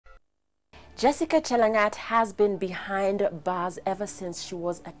Jessica Chelangat has been behind bars ever since she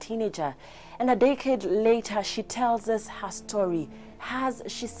was a teenager, and a decade later she tells us her story has,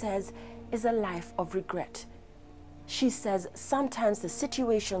 she says, is a life of regret. She says sometimes the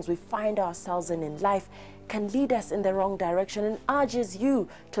situations we find ourselves in life can lead us in the wrong direction, and urges you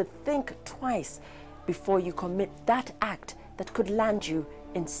to think twice before you commit that act that could land you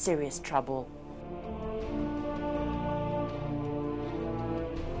in serious trouble.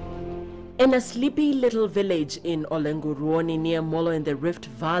 In a sleepy little village in Olenguruoni near Molo in the Rift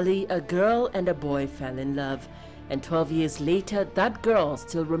Valley, a girl and a boy fell in love. And 12 years later, that girl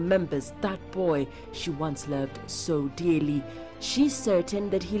still remembers that boy she once loved so dearly. She's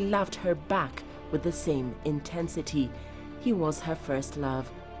certain that he loved her back with the same intensity. He was her first love,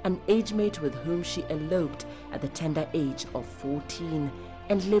 an age mate with whom she eloped at the tender age of 14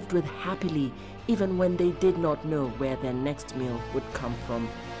 and lived with happily, even when they did not know where their next meal would come from.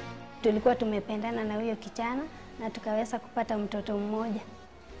 Tulikuwa tumependana na huyo kijana na tukaweza kupata mtoto mmoja.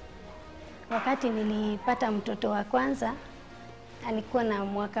 Wakati nilipata mtoto wa kwanza, alikuwa na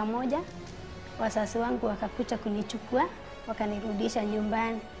mwaka moja, wazazi wangu wakakuja kunichukua, wakanirudisha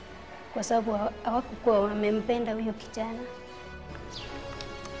nyumbani kwa sababu hawakuwa wamempenda huyo kijana.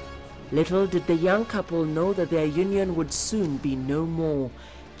 Little did the young couple know that their union would soon be no more.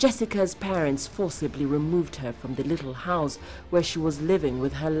 Jessica's parents forcibly removed her from the little house where she was living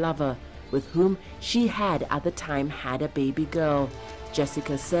with her lover, with whom she had at the time had a baby girl.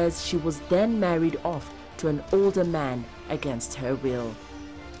 Jessica says she was then married off to an older man against her will.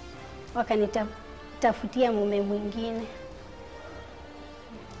 Wakanitafutia mume mwingine.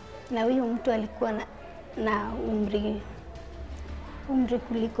 Na huyu mtu alikuwa na umri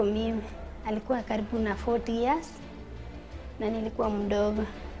kuliko mimi. Alikuwa karibu na 40 years na nilikuwa mdogo.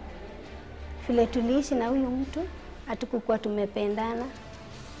 Vile tuliishi na huyu mtu, hatukuwa tumependana.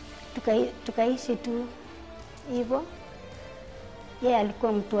 Tukaishi tu hivyo. Yeye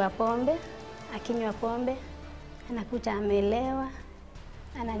alikuwa mtu wa pombe, akinywa pombe, anakuja amelewa,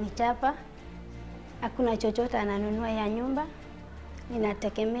 ananichapa. Hakuna chochote ananunua ya nyumba.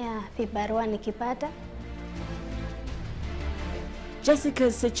 Ninategemea vibarua nikipata.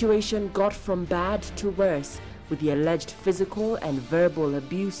 Jessica's situation got from bad to worse, with the alleged physical and verbal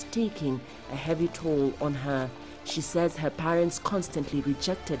abuse taking a heavy toll on her. She says her parents constantly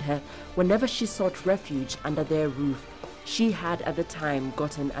rejected her whenever she sought refuge under their roof. She had at the time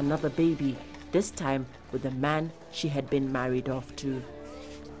gotten another baby, this time with the man she had been married off to.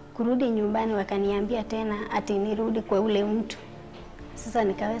 Kurudi nyumbani wakaniambia tena ati nirudi kwa ule mtu. Sasa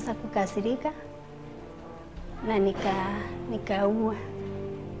nikaweza kukasirika na nikaua.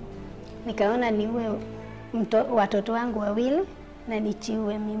 Nikaona niue watoto wangu wawili na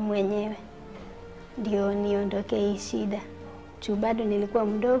nichiue mimi mwenyewe. Ndio niondoke hii shida. Bado nilikuwa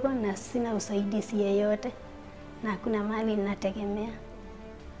mdogo na sina usaidizi yeyote na hakuna mali ninategemea.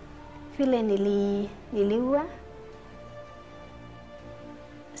 Vile niliua,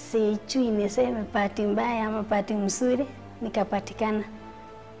 sijui niseme pati mbaya ama pati mzuri, nikapatikana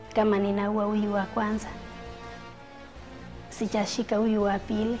kama ninaua huyu wa kwanza. Sijashika huyu wa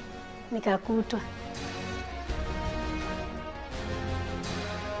pili, nikakutwa.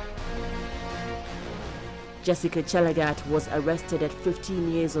 Jessica Chelangat was arrested at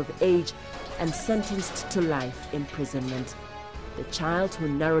 15 years of age and sentenced to life imprisonment. The child who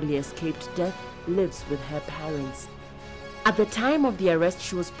narrowly escaped death lives with her parents. At the time of the arrest,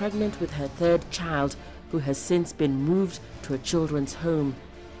 she was pregnant with her third child, who has since been moved to a children's home.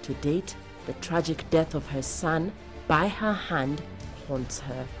 To date, the tragic death of her son by her hand haunts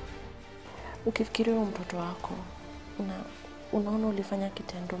her. Ukifikiria mtoto wako, unaona ulifanya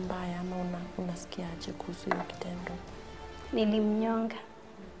kitendo mbaya ama unasikiaje kuhusu hiyo kitendo? Nilimnyonga.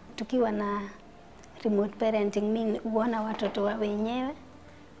 Tukiwa na remote parenting, mimi huona watoto wa wenyewe,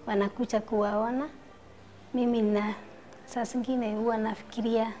 wanakuja kuwaona. Mimi na saa zingine huwa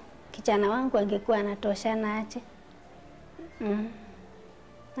nafikiria kijana wangu angekuwa anatoshana aje.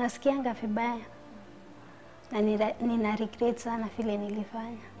 Nasikianga vibaya. Na nina regret sana vile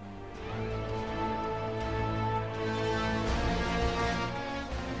nilifanya.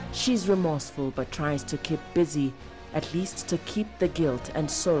 She's remorseful but tries to keep busy, at least to keep the guilt and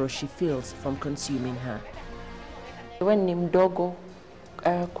sorrow she feels from consuming her. When ni mdogo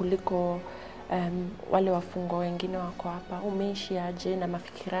kuliko wale wafungwa wengine wako hapa, umeishi aje na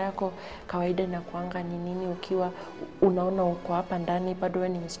mafikira yako kawaida na kuanga ni nini ukiwa unaona uko hapa ndani bado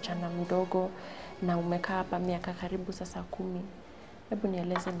wewe ni msichana mdogo na umekaa hapa miaka karibu sasa 10? Hebu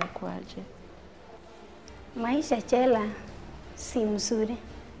nieleze imekuaje? Maisha jela si mzuri.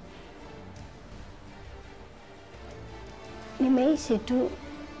 Nimeishi tu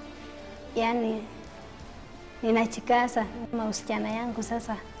yani ninachikasa usichana yangu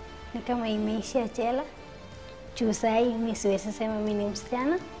sasa ni kama imeishia chela. Juu saa hii mimi siwezi sema mimi ni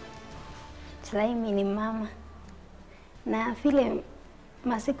msichana, saa hii mimi ni mama. Na vile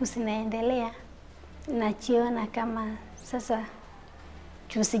masiku zinaendelea najiona kama sasa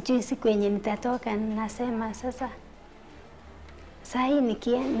sijui siku yenye nitatoka. Nasema sasa saa hii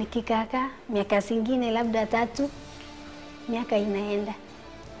nikikaka miaka zingine labda 3, miaka inaenda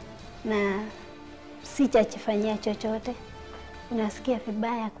na sijachifanyia chochote, unasikia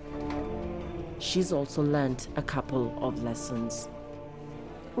vibaya. She's also learned a couple of lessons.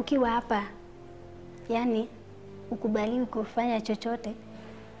 Ukiwa hapa, yani ukubaliwi kufanya chochote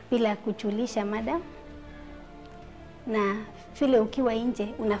bila kujulisha madam, na vile ukiwa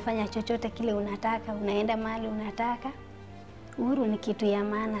nje unafanya chochote kile unataka, unaenda mahali unataka. Uhuru ni kitu ya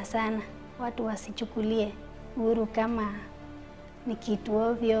maana sana. Watu wasichukulie uhuru kama ni kitu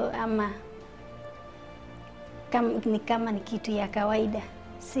ovyo ama kama ni kitu ya kawaida.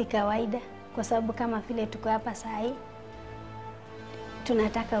 Si kawaida, kwa sababu kama vile tuko hapa saa hii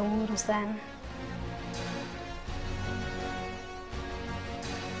tunataka uhuru sana.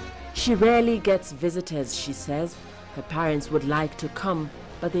 She rarely gets visitors, she says. Her parents would like to come,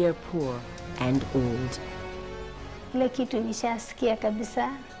 but they are poor and old. Ile kitu nishasikia kabisa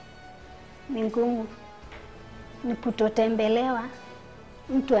ni ngumu ni kutotembelewa.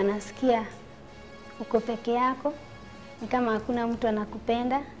 Mtu anasikia uko peke yako, ni kama hakuna mtu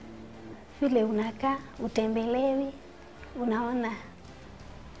anakupenda. Vile unakaa utembelewi, unaona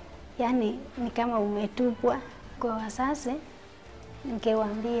yani ni kama umetupwa. Kwa wazazi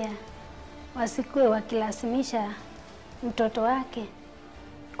ningewaambia wasikue wakilazimisha mtoto wake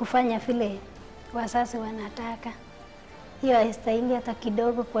kufanya vile wazazi wanataka. Hiyo haistahili hata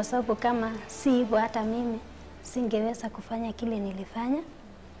kidogo, kwa sababu kama si hivyo hata mimi singeweza kufanya kile nilifanya.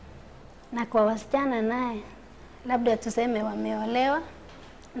 Na kwa wasichana naye labda tuseme wameolewa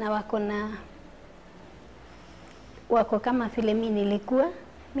na wako kama vile mimi nilikuwa,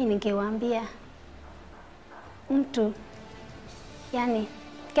 mimi ningewaambia mtu yani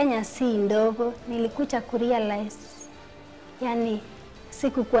Kenya si ndogo. Nilikuja kurealize yani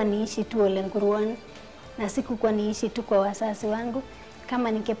sikukuwa niishi tu Ole Nguruoni na sikukuwa niishi tu kwa wazazi wangu.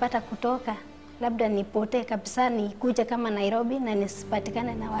 Kama ningepata kutoka labda nipotee kabisa, nikuje kama Nairobi na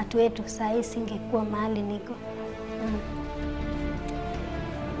nisipatikane na watu wetu, saa hii singekuwa mahali niko.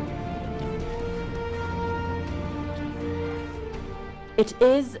 It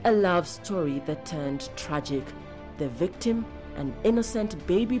is a love story that turned tragic. The victim, an innocent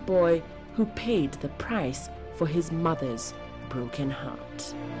baby boy who paid the price for his mother's broken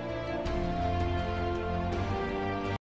heart.